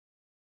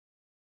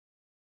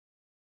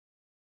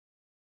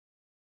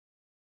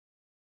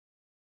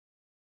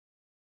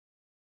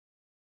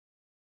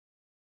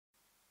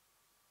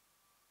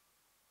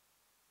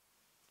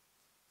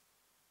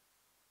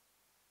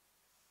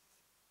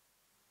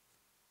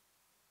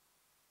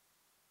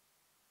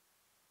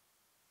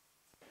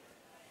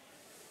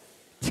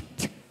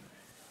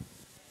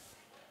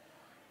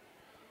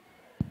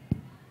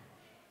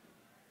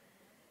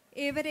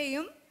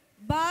ഏവരെയും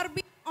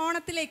ബാർബി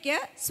ഓണത്തിലേക്ക്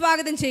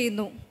സ്വാഗതം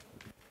ചെയ്യുന്നു.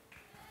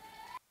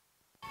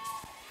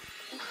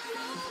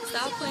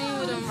 Stop playing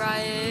with him,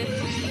 Riot.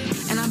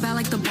 And I'm bad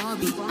like the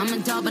Barbie. I'm a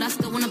doll, but I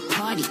still wanna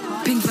party.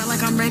 Pink felt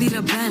like I'm ready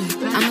to bend.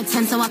 I'm a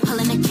 10, so I pull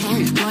in a Ken.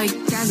 Like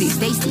Jazzy,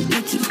 Stacy,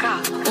 Nikki.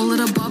 All of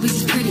the Barbies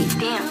is pretty.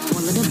 Damn.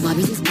 All of the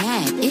Barbies is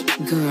bad. It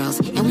girls,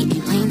 and we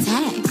ain't playing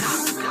tag.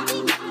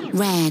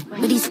 Rad,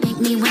 but he spank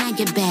me when I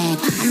get bad.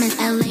 I'm in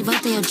LA,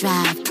 Rodeo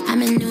Drive. I'm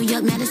in New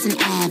York, Madison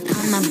Ave.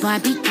 I'm a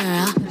Barbie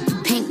girl.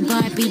 Pink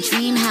Barbie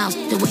dream house.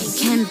 The way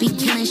Ken be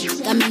killing shit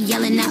got me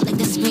yelling out like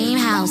the Scream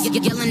House.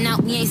 Yelling out,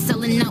 we ain't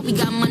selling out. We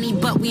got money,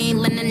 but we ain't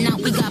lending out.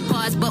 We got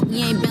bars, but we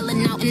ain't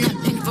belling out. In that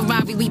pink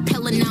Ferrari, we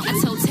pillin' out. I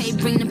told Tay,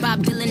 bring the Bob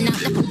Dylan out.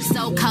 The poop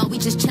so cold, we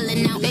just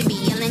chillin' out. Baby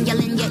yelling,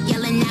 yelling, yet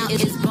yelling out.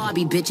 It's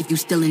Barbie, bitch, if you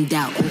still in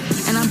doubt.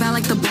 And I'm bad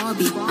like the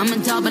Barbie. I'm a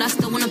doll, but I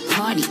still wanna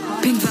party.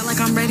 Pink felt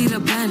like I'm ready to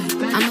bend.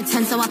 I'm a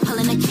 10, so I pull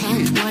in a Ken.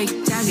 Like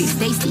Jazzy,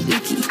 Stacy,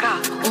 Nikki.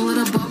 All of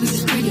the Barbies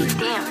is pretty.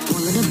 Damn.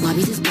 All of the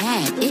Barbies is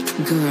bad. It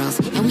girls,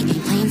 and we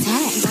ain't playing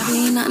tag. Bobby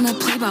ain't nothing to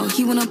play about.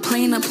 He wanna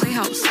play in a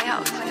playhouse.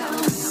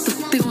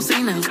 They gon' say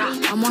now.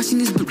 I'm watching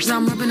these bitches,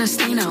 I'm rubbing a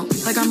stain out.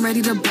 Like I'm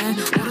ready to bend.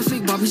 All the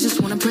fake Barbies just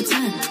wanna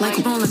pretend. Like,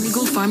 don't let me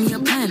go find me a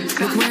pen.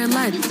 Look where it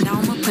led. Now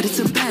I'ma put it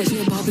to bed. She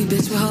a Barbie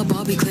bitch with her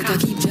Barbie click. I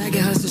keep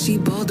dragging her so she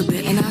bald a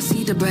bit. And I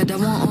see the bread, I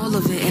want all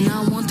of it. And I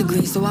want the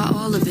green, so I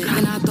all of it.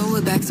 And I throw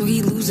it back so he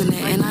losing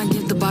it. And I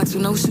give the box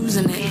with no shoes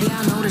in it. Yeah,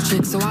 I know the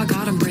trick, so I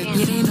got him brick.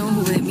 Yeah, they know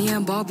who it. Me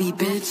and Barbie,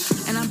 bitch.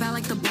 And I'm bad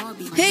like the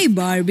Barbie. Hey,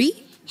 Barbie.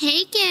 Hey,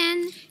 Ken.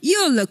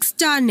 You look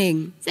stunning.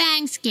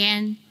 Thanks,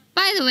 Ken.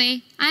 By the way,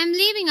 I'm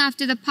leaving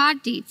after the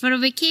party for a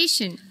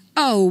vacation.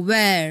 Oh,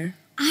 where?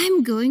 I'm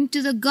going to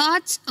the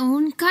God's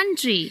own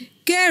country.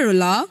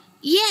 Kerala?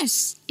 Yes,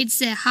 it's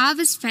a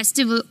harvest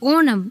festival,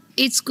 Onam.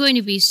 It's going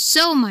to be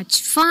so much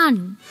fun.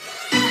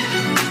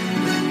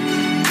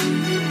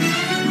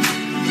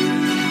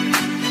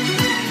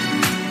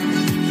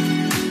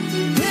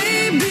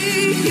 Baby,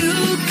 you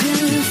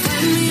can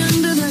find me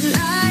under the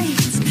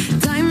lights.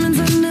 Diamonds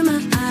under my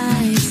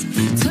eyes.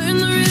 Turn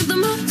the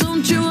rhythm up,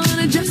 don't you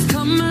wanna just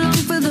come along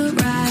for the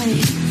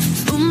ride?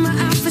 Oh, my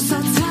outfit's so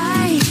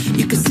tight.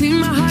 You can see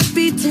my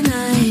heartbeat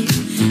tonight.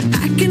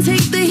 I can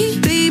take the heat,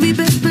 baby,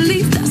 best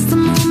believe that's the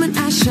moment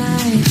I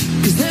shine.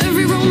 'Cause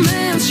every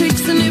romance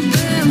shakes and it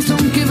bends,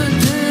 don't give a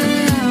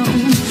damn.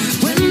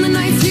 When the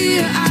night's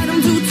here, I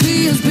don't do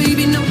tears,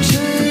 baby, no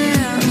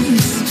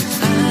chance.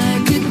 I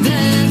could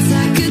dance,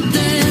 I could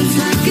dance,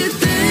 I could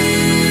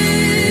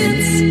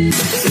dance.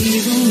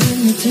 Even when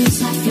the tears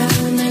are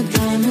flowing, there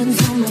diamonds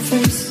on my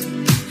face,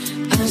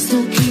 I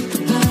still keep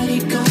the party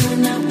going,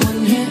 not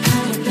one hair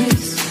out of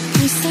place.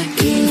 Yes, I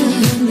can. Even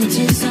when the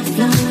tears are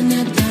flowing,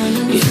 there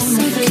diamonds on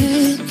my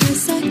face.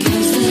 Yes, I can. I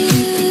still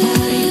keep the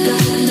party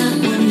going, not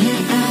one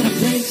hair out of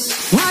place.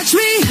 Watch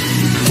me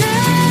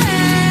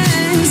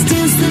dance,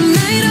 dance the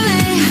night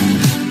away.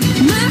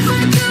 My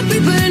heart could be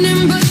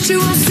burning, but you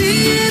won't see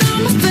it on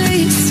my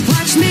face.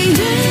 Watch me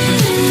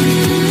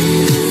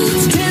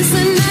dance, dance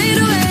the night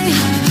away.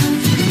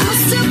 I'll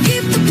still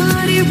keep the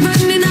party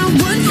running, not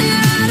one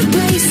hair out of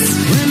place.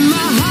 When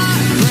my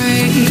heart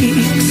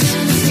breaks,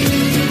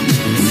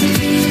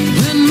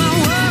 when my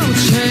world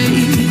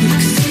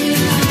shakes,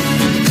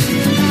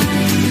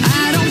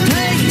 I don't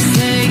play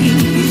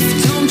safe,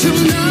 don't you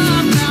know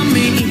about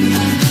me?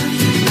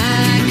 I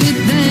could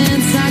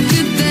dance, I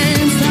could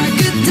dance, I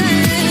could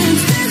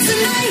dance, dance the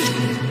night.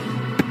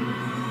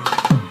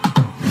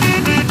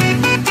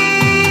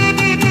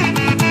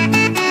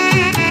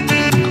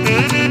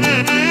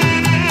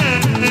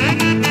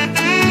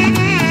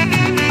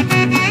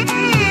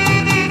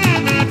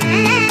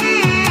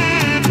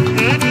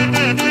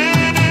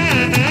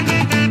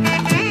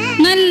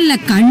 നല്ല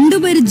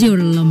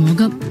കണ്ടുപരിചയമുള്ള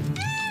മുഖം.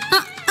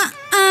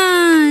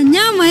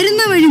 ഞാൻ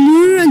വരുന്ന വഴി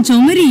മുഴുവൻ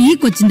ചുമരി ഈ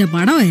കൊച്ചിന്റെ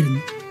പടമായിരുന്നു.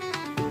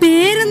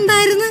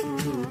 പേരെന്തായിരുന്നു?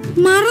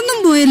 മറന്നും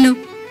പോയല്ലോ.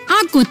 ആ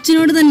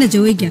കൊച്ചിനോട് തന്നെ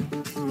ചോദിക്കാം.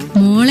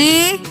 മോളെ,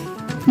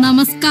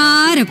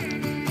 നമസ്കാരം.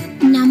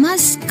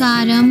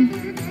 Namaskaram.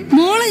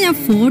 മോളെ ഞാൻ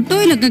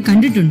ഫോട്ടോയിലൊക്കെ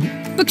കണ്ടിട്ടുണ്ട്,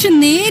 പക്ഷെ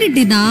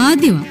നേരിട്ട്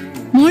ഇതാദ്യമാ.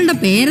 മോളുടെ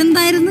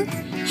പേരെന്തായിരുന്നു?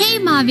 Hey,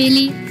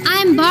 Maveli.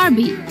 I'm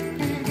Barbie.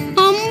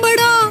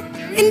 അമ്പടാ,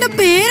 എന്റെ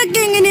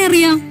പേരൊക്കെ എങ്ങനെ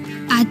അറിയാം?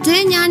 അത്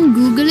ഞാൻ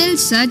ഗൂഗിളിൽ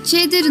സെർച്ച്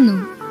ചെയ്തിരുന്നു.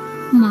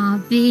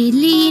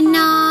 മാവേലി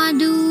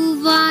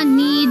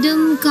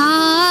നാടുവാനിടും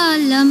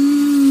കാലം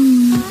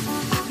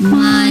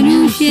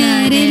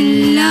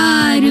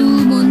മനുഷ്യരെല്ലാരും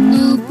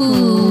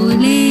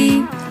ഒന്നുപോലെ.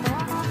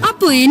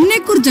 അപ്പൊ എന്നെ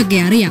കുറിച്ചൊക്കെ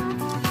അറിയാം,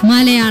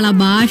 മലയാള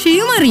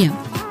ഭാഷയും അറിയാം.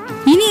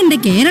 ഇനി എന്റെ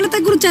കേരളത്തെ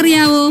കുറിച്ച്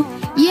അറിയാവോ?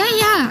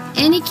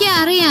 എനിക്ക്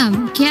അറിയാം.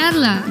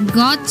 Kerala,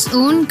 God's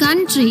own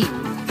country.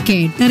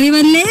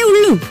 കേട്ടറിവല്ലേ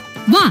ഉള്ളൂ.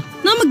 വാ,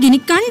 നമുക്കിനി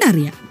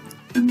കണ്ടറിയാം.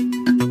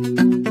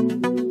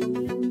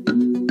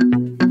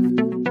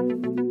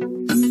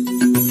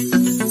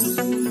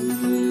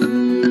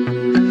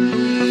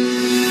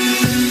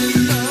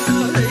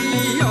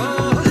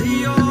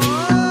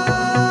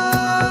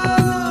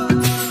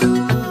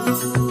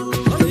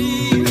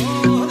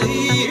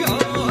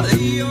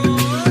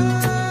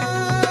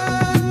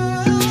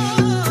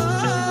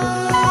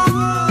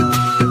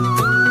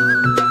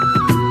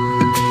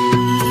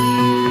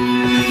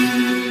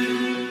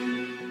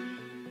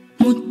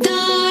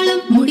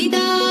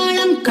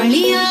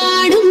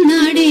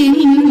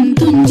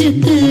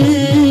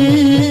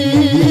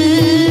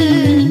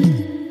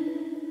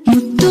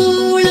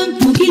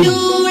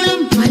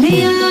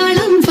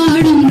 മലയാളം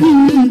പാടും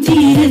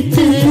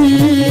തീരത്ത്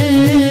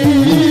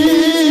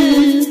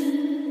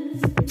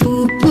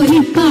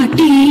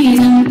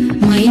പൂപ്പൊലിപ്പാട്ടീണം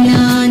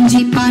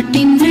മൈലാഞ്ചി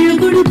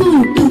പാട്ടിൻഴകൊടു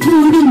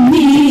കൂട്ടുകൂടും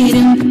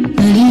നേരം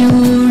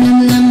നല്ലോണം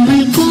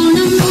നമ്മൾ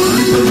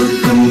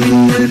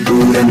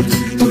കോണം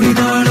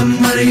തുടിതാളം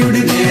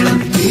മഴയുടെ മേളം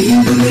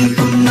നീണ്ടു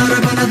നിൽക്കും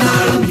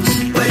നറപനതാളം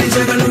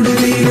പരിചകളുടെ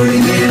നീരൊഴി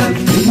മേളം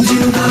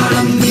നെഞ്ചിനു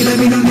താളം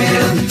നിലവിനു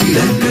മേളം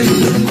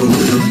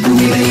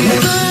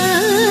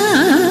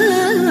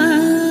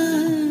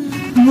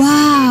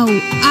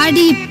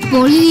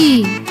അടിപൊളി.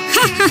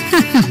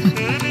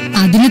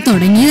 അതിന്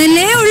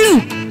തുടങ്ങിയതല്ലേ ഉള്ളൂ,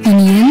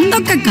 ഇനി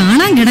എന്തൊക്കെ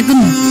കാണാൻ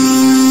കിടക്കുന്നു.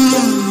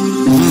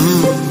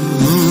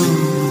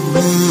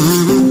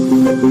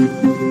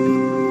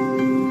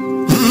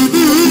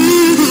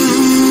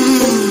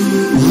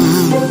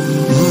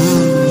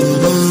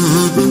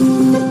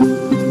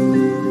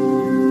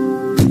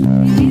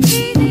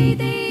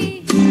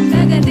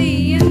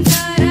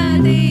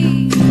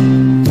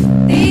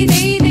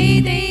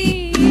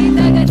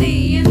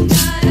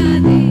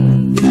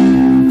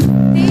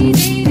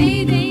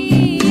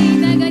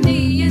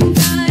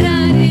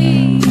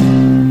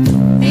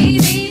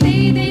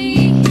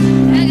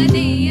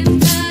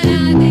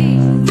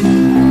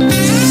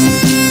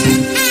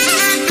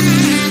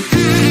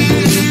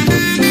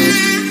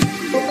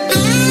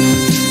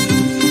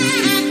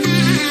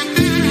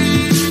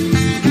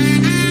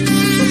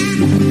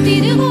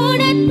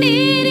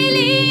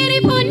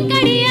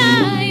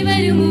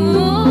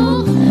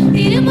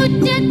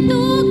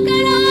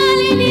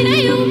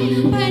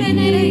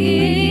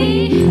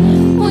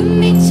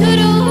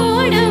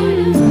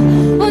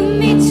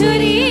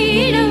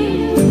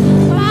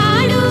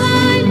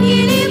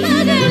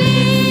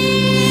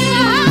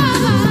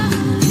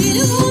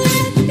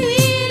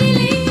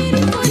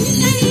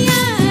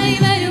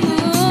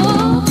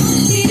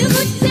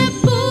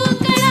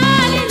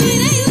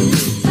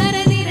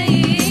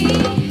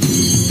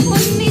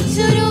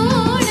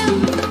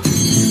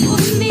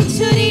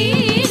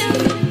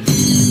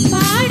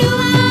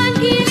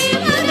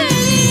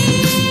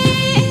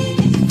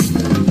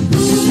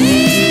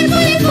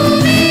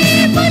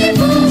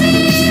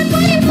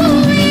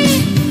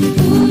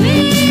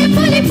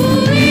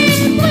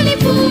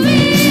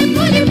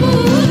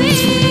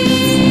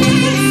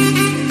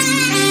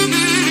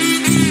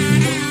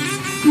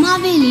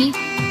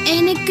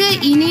 എനിക്ക്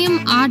ഇനിയും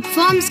ആർട്ട്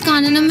ഫോംസ്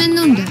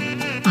കാണണമെന്നുണ്ട്.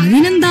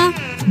 അതിനെന്താ,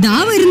 ദാ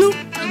വരുന്നു.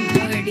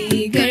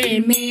 പടികൾ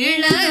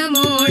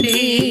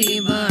മേളമോടെ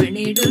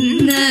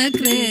വാണിടുന്ന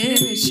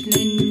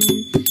കൃഷ്ണൻ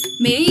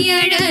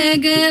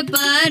മെയ്യഴക്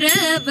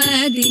പരവതിന്നാരുമില്ലേ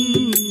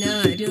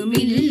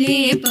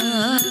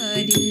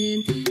പാരിൽ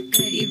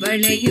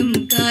കരിവളയും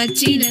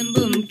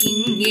കാച്ചിലമ്പും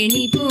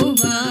കിങ്ങിണി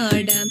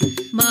പൂവാടാം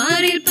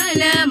മാറിൽ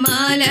പല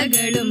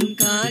മാലകളും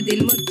കാതിൽ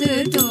മുത്ത്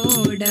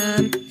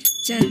തോടാം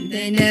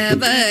ചന്ദനവരക്കൂറിയും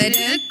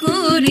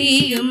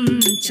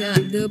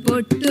ചാന്തു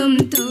പൊട്ടും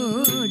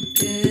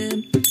തോട്ട്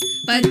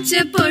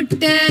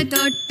പച്ചപ്പൊട്ട്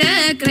തൊട്ട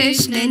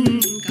കൃഷ്ണൻ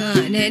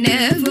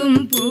കാനനവും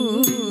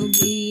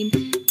പൂകി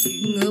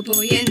എങ്ങു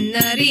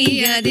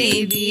പോയെന്നറിയാതെ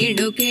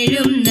വീണു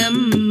കെഴും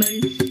നമ്മൾ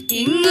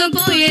എങ്ങു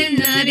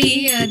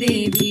പോയെന്നറിയാതെ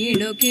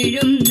വീണു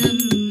കെഴും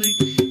നമ്മൾ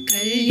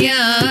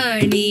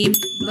കല്യാണി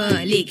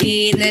ബാലികേ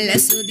നല്ല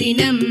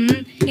സുദിനം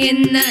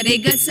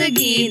എന്നറിക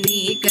സഖി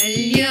നീ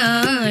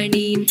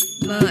കല്യാണി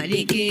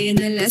ബാലികേ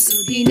നല്ല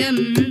സുദിനം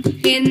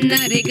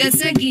എന്നറിക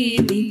സഖി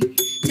നീ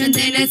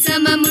ചന്ദന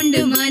സമമുണ്ട്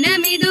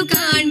മനമിതു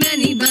കാൺക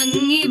നീ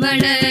ഭംഗി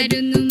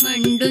വളരുന്നു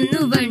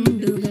മണ്ടുന്നു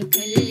വണ്ടുകൾ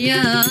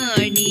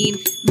കല്യാണി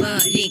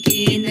ബാലികേ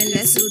നല്ല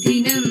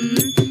സുദിനം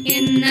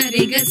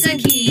എന്നറിക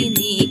സഖി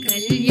നീ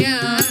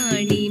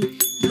കല്യാണി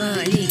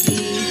ബാലികേ.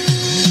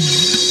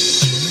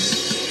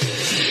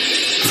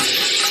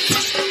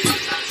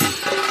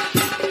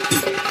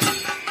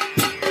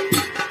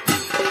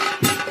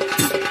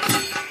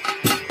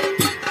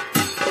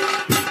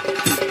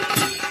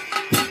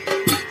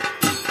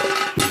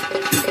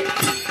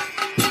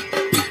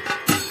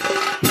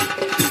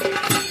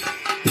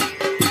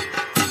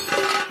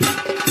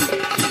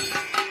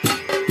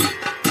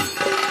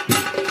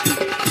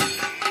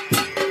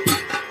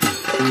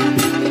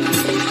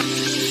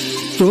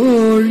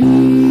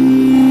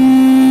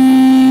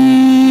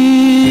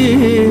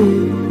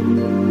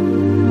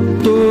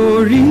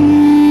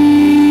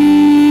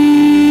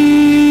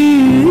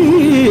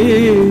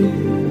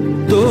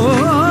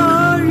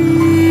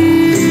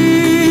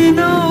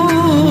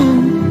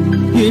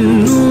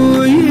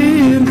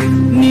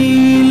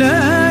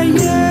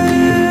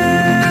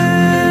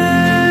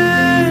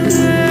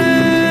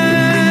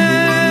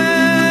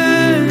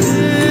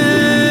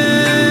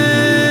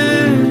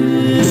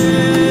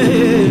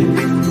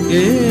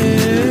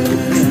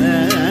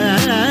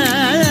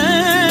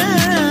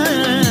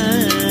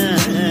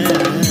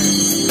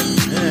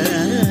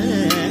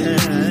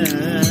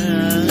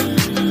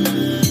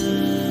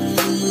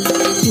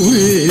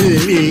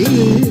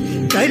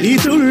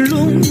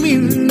 കളിതുള്ളും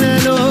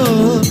മിന്നലോ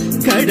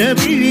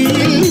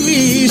കടവിഴിയിൽ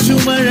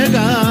വീശുമഴ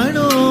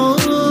കാണോ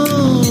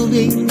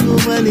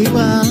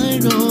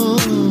വെങ്ങുമലിവാണോ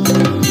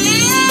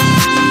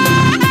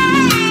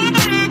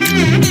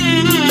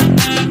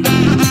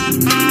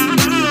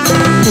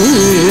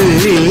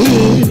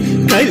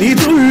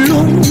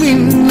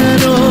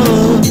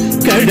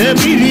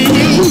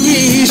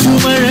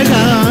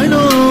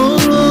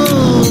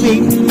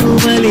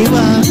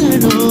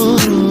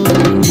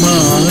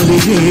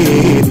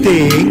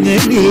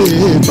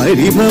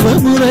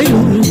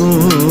പരിഭവമുറയുന്നു.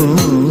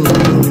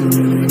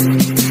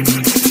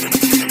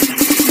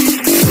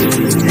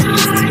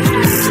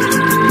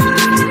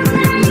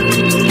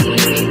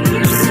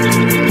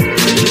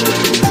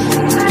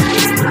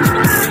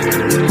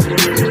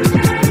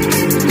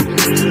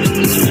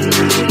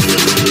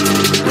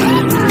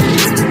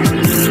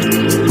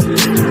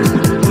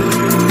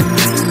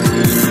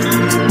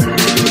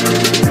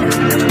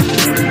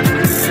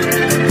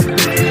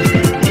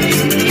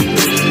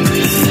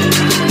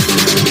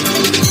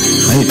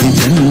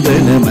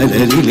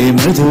 മലരിലെ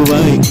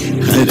മധുവായി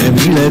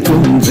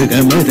ഹരമിളകും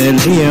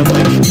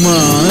മൃഗമതലയമായി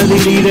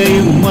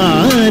മാറിലിടയും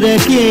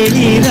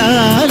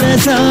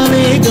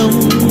മാരകേലിരാലസാവേഗം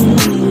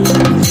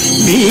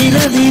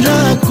നീലനിലാ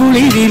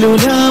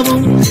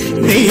കുളിരിലുലാവും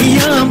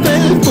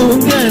നെയ്യാമ്പൽ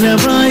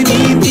പൂങ്കനമായി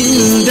നീ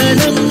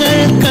നിന്ദനങ്ങൾ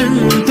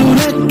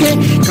കൺതുറക്കെ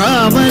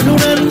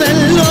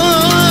കാമനുണർന്നല്ലോ.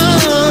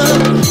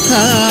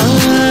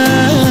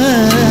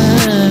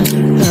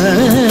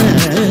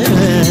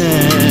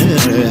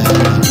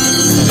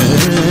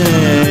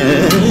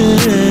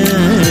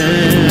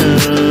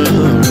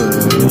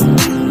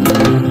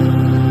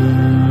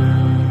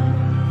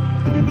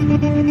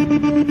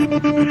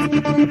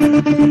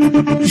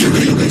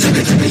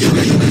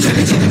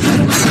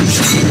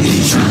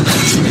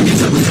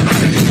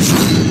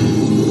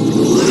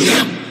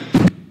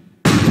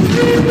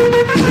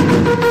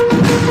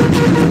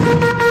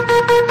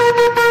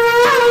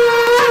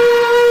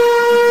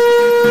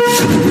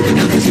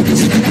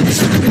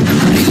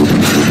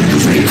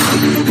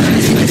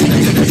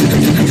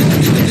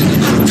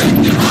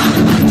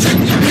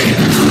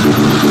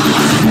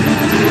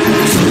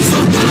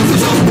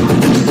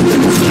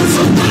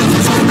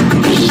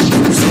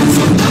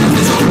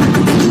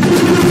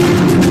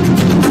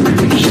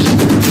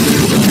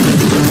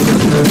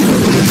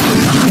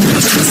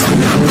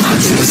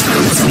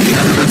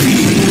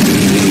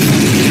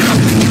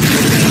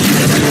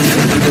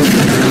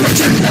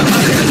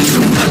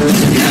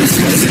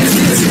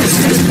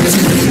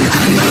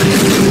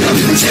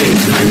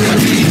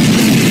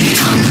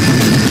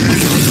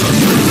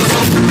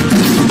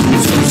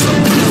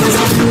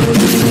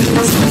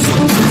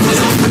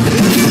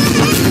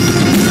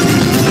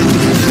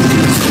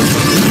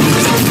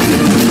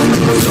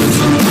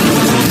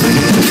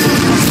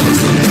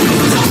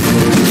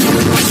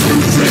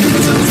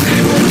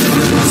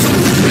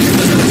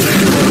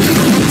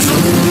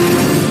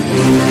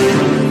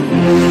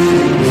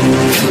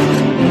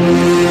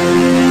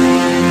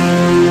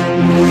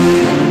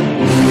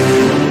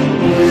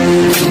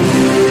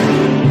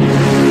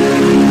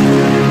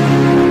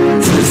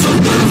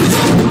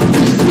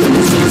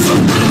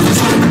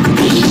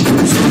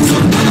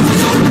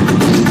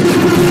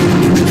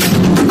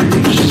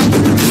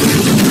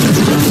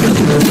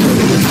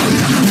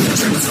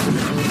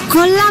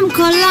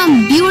 Kollam,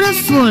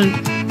 beautiful.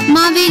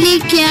 Maveli,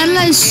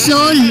 Kerala is so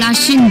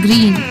lush and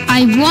green.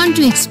 I want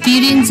to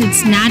experience its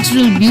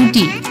natural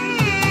beauty.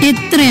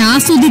 എത്ര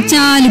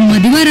ആസ്വദിച്ചാലും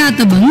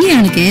മതിവരാത്ത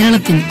ഭംഗിയാണ്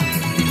കേരളത്തിന്.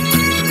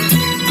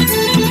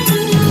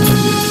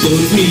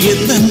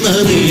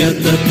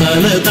 തോൽവിയെന്നറിയാത്ത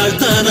തല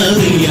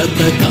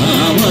താഴ്ത്താനറിയാത്ത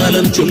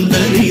കാവാലം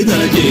ചുണ്ടരിത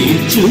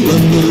ജയിച്ചു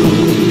വന്നു.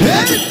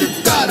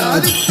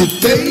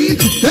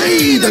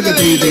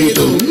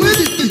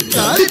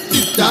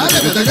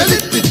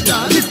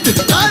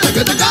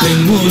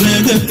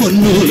 തെങ്ങുലകൾ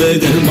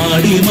പൊന്നുലകൾ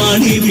മാടി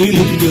മാടി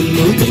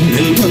വിളിക്കുന്നു.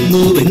 തെങ്ങൽ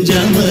വന്നു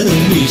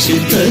വെഞ്ചാമരം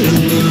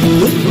വീശിത്തരുന്നു.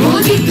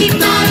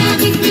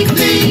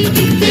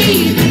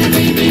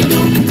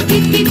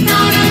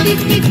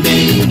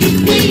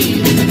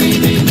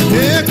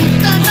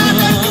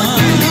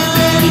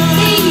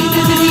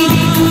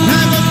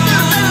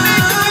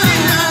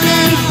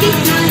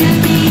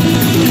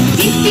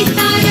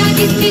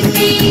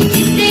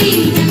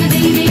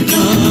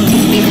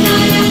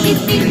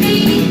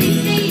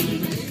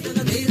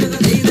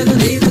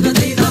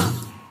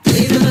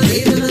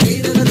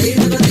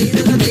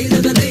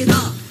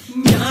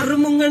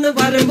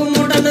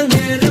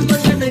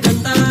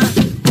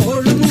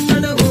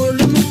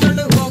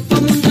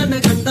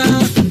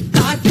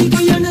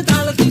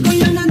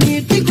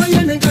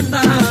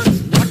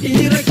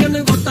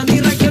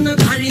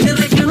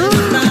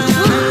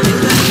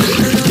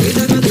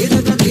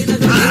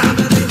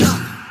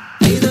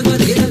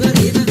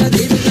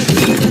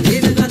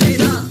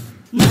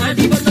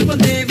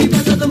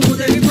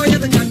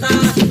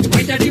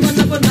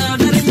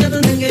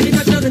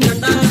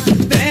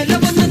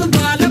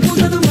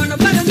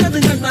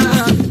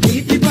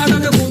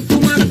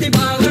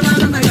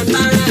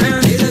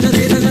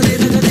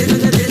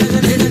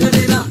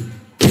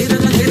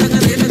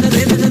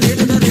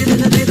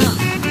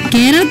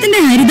 കേരളത്തിന്റെ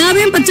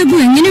ഹരിതാഭയും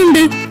പച്ചപ്പും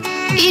എങ്ങനെയുണ്ട്?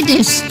 It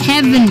is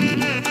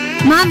heavenly.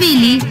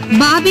 മാവേലി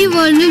ബാബി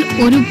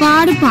വേൾഡിൽ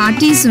ഒരുപാട്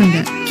പാർട്ടീസ്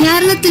ഉണ്ട്.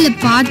 കേരളത്തിലെ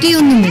പാർട്ടി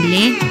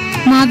ഒന്നുമില്ലേ?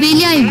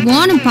 Maveli, I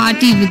want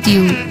party with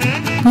you.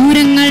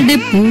 പൂരങ്ങളുടെ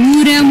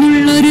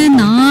പൂരമുള്ളൊരു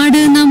നാട്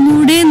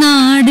നമ്മുടെ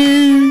നാട്.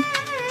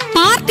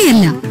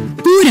 പാർട്ടിയല്ല,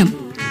 Pooram,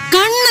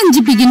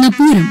 കണ്ണഞ്ചിപ്പിക്കുന്ന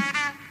Pooram,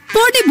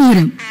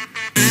 പൊടിപൂരം.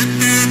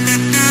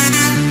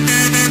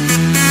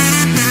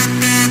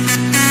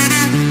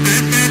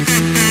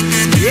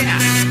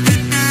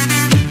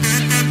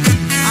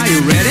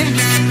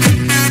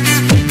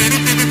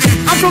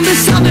 the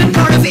southern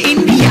part of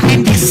India,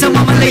 and yes, I'm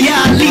a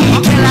Malayali.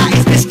 Kerala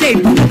is the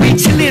state who be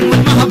chillin'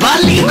 with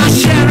Mahabali. My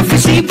share of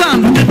fishy bun,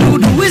 the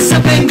dude who is a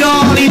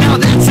Bengali. Now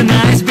that's a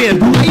nice beard.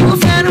 Are you a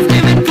fan of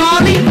Tim and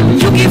Polly?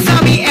 You can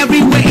find me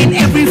everywhere in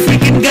every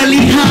freaking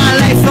gully. High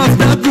life of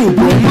the group,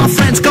 bro. My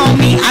friends call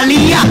me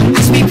Aliyah.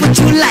 Ask me what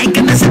you like,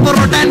 and I say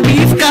parota and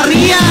beef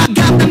curry.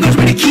 Got them goods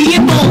with a key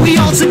and ball. We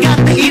also got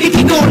the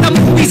idiki gold. The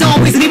movies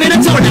always leave it a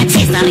told. I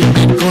taste the ring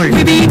gold.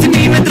 We be eating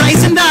me with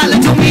rice and dal.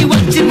 Told me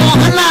watching more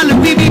halal.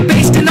 We be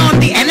basting on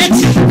the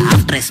energy.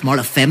 After a small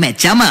femme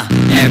chama.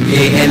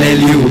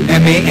 M-A-L-L-U,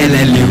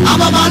 M-A-L-L-U.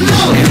 Ababallo.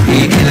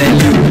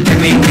 M-A-L-L-U,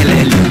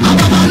 M-A-L-L-U.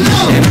 Ababallo.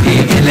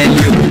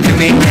 M-A-L-L-U,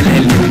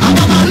 M-A-L-L-U.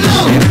 Ababallo.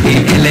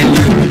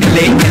 M-A-L-L-U,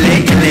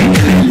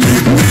 L-A-L-A-L-A-L-U.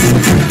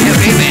 Yeah,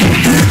 baby.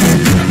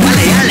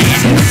 Wale, ale.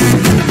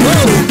 Whoa.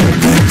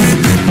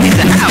 In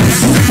the house.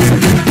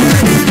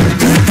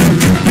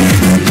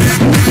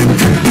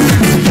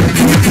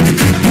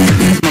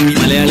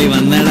 Malayali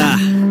വന്നടാ,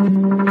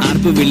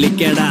 ആർപ്പ്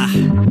വിളിക്കടാ,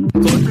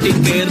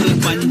 കൊട്ടിക്കേറ്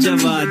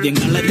പഞ്ചവാദ്യം,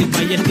 കളരി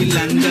പയറ്റിൽ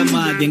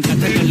അംഗമാദ്യം,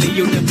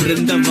 കഥകളിയുടെ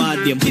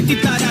വൃന്ദവാദ്യം,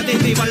 ചിത്തിത്താരാതെ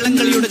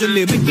വള്ളംകളിയുടെ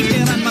ചൊല്ല്,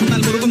 വെക്കിക്കേറാൻ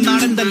വന്നാൽ മുറുകും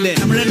നാടൻ തല്ല്,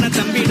 തമിഴെണ്ണ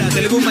ചമ്പീട,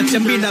 Telugu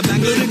മച്ചമ്പീട,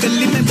 Bangalore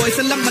ഗല്ലിന്റെ boys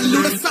എല്ലാം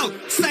മല്ലൂടെ south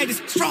side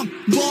strong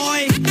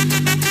boy.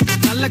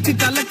 കലക്ക്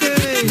കലക്ക്,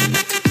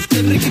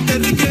 തെറിക്ക്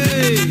തെറിക്ക്,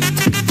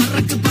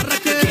 പറക്ക്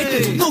പറക്ക്,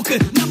 നോക്ക്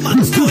നമ്മ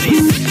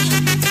stories.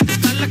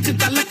 കലക്ക്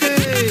കലക്ക്,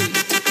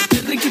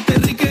 തെറിക്ക്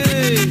തെറിക്ക്,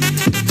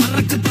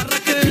 പറക്ക്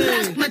പറക്ക്,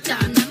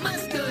 മച്ചാൻ നമ്മ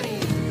സ്റ്റോറി.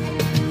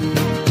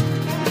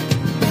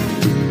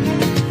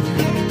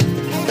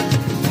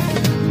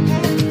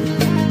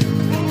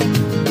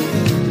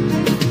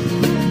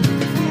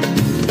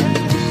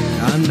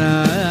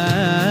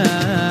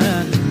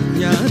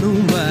 ഞാനും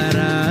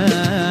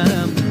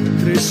വരാം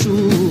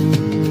തൃശൂർ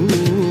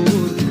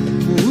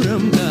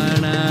പൂരം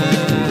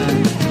കാണാൻ.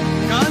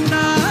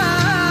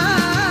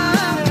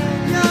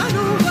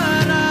 ഞാനും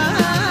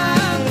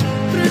വരാം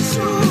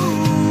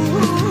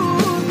തൃശൂർ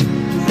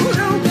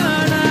പൂരം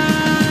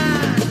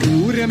കാണാൻ.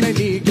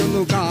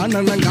 പൂരമെനിക്കൊന്നു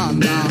കാണണം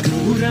കാന്ത,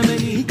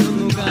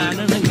 പൂരമെനിക്കൊന്നു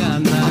കാണണം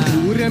കാന്ത,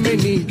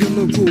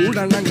 പൂരമെനിക്കൊന്നു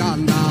കൂടണം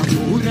കാന്ത,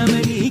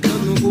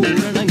 പൂരമെനിക്കൊന്നു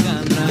കൂടണം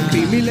കാന്ത,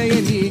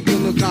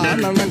 തിമിലയെനിക്കൊന്നു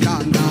കാണണം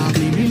കാന്ത,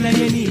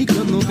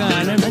 തിമിലയെനിക്കൊന്നു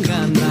കാണണം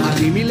കാന്ത,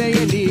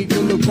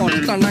 തിമിലയെനിക്കൊന്നു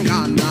പൊട്ടണം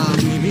കാന്ത,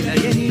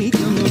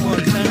 തിമിലയെനിക്കൊന്നു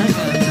പൊട്ടണം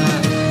കാന്ത.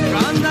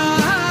 കാന്ത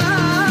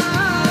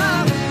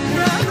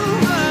ഞാനും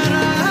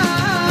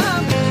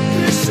വരാം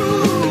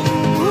തൃശൂർ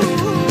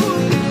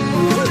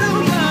പൂരം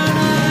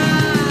കാണാൻ.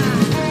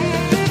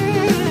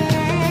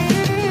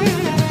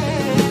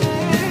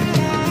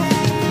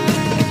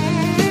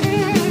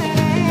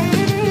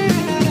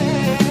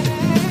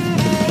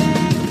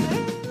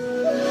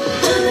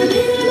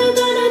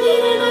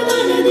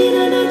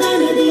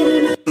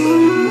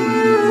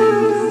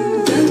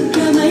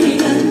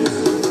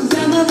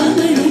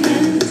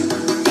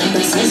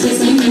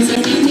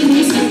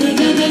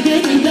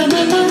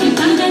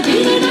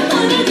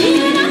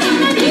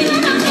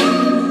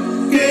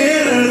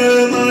 കേരള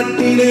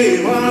നാട്ടിലെ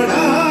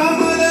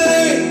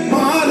വാടാമലരെ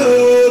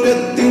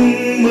മാലോകത്തിൻ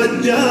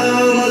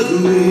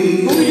മജ്ജാമധുരേ,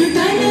 ഒരു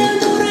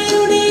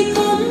തലമുറയുടെ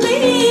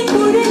കൊമ്പനെ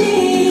കുഴലേ,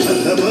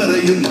 കഥ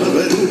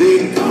പറയുന്നവരുടെ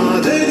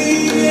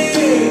കാതലിയേ.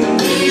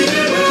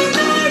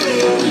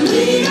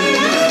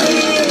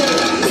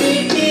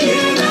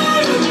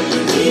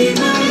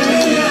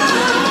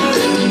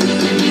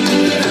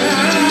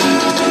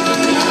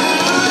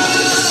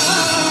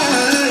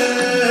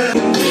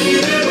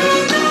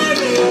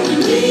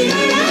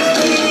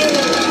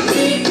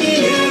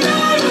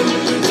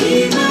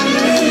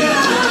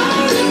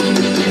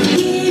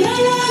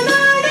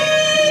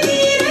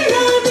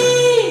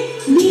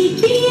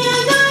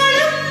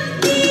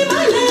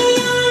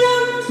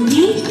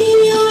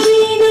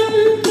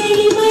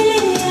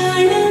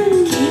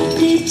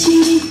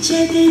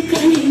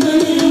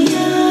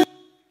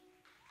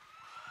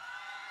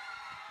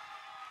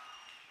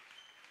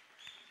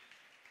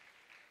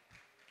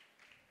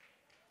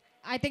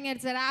 I think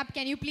it's a wrap.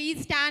 Can you please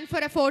stand for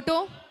a photo?